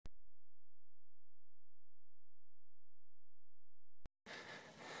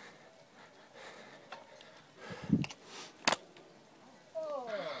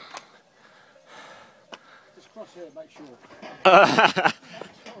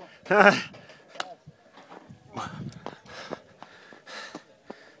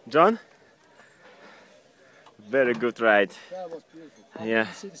John? Very good ride. That was beautiful. Yeah.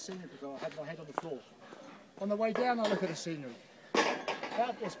 I see the scenery because I had my head on the floor. On the way down I look at the scenery.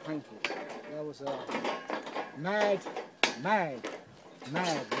 That was painful. That was a mad ride.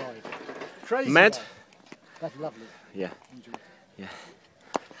 Crazy Mad? ride. That's lovely. Yeah. Enjoy. Yeah.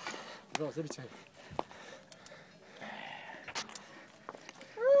 Well, let me tell you.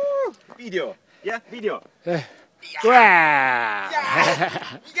 Video. Yeah, video. Yeah. Yeah.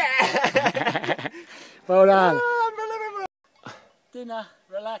 Well done. Unbelievable. Dinner,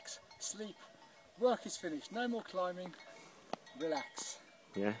 relax, sleep. Work is finished. No more climbing. Relax.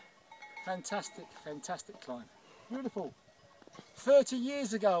 Yeah. Fantastic, fantastic climb. Beautiful. 30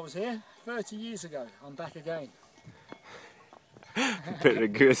 years ago I was here. 30 years ago. I'm back again. Very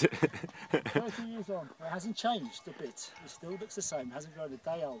good. 30 years on. It hasn't changed a bit. It still looks the same. It hasn't grown a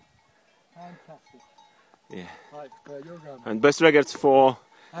day old. Fantastic. Yeah. Right, you're going. And best records for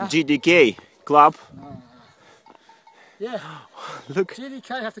GDK club. Yeah. Look.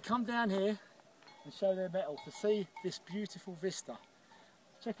 GDK have to come down here and show their mettle to see this beautiful vista.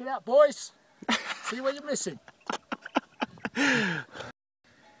 Check it out, boys. See what you're missing.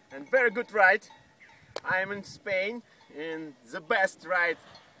 And very good ride. I am in Spain in the best ride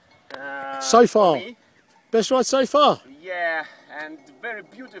so far. for me. Best ride so far. Yeah, and very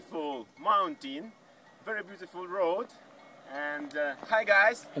beautiful mountain, very beautiful road. And hi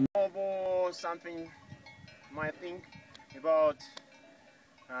guys. Over something might think about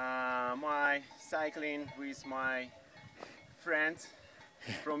my cycling with my friends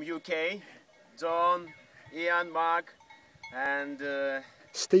from UK, John, Ian, Mark, and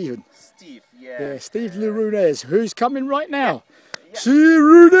Stephen. Steve. Yeah, Steve Lerounez, who's coming right now. Yeah. See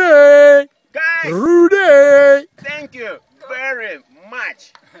Rudy! Guys, Rudy! thank you very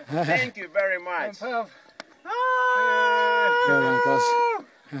much. Thank you very much. Well done, guys.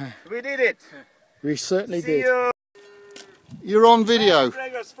 We did it. We certainly See did. you. You're on video.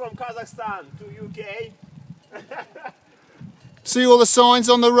 Drivers from Kazakhstan to UK. See all the signs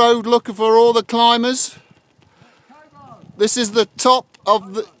on the road looking for all the climbers. This is the top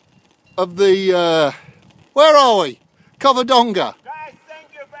of the where are we? Covadonga. Guys,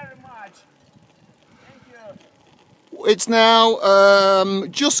 thank you very much. Thank you. It's now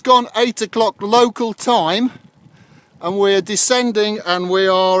just gone 8 o'clock local time, and we're descending, and we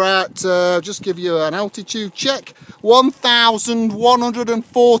are at just give you an altitude check,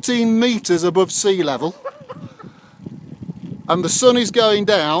 1,114 meters above sea level. And the sun is going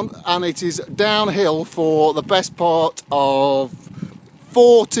down, and it is downhill for the best part of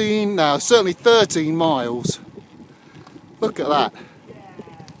 14, now certainly 13 miles. Look at that.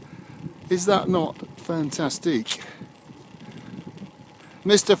 Is that not fantastic?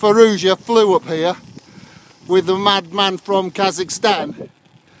 Mr. Faruja flew up here with the madman from Kazakhstan.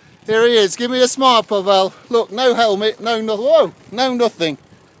 Here he is. Give me a smile, Pavel. Look, no helmet, no nothing. Whoa, no nothing.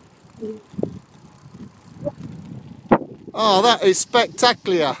 Oh, that is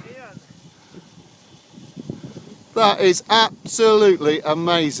spectacular. That is absolutely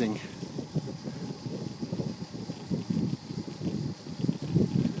amazing.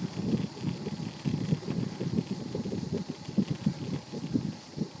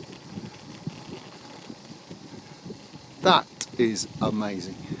 That is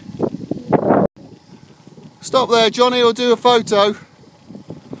amazing. Stop there, Johnny, or do a photo.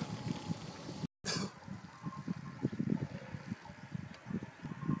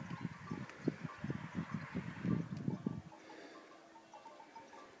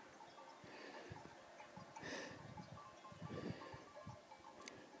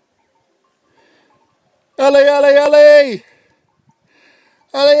 Ali, Ali, Ali!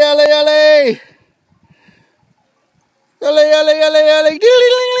 Ali, Ali, Ali! Ali, Ali, Ali, Ali!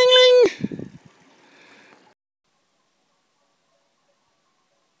 Ding-ling-ling-ling-ling!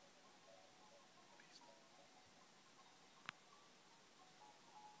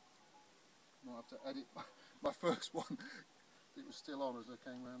 Might have to edit my first one. It was still on as I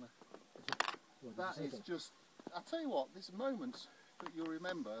came round there. That is just, I'll tell you what, there's moments that you'll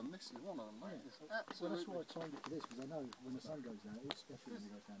remember, and this is one of them, mate. It's absolutely... Well, that's why I timed it for this, because I know when the sun goes down, it's special when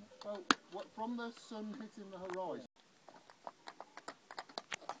it goes down there. Well, what, from the sun hitting the horizon.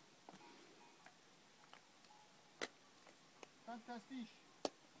 Fantastic.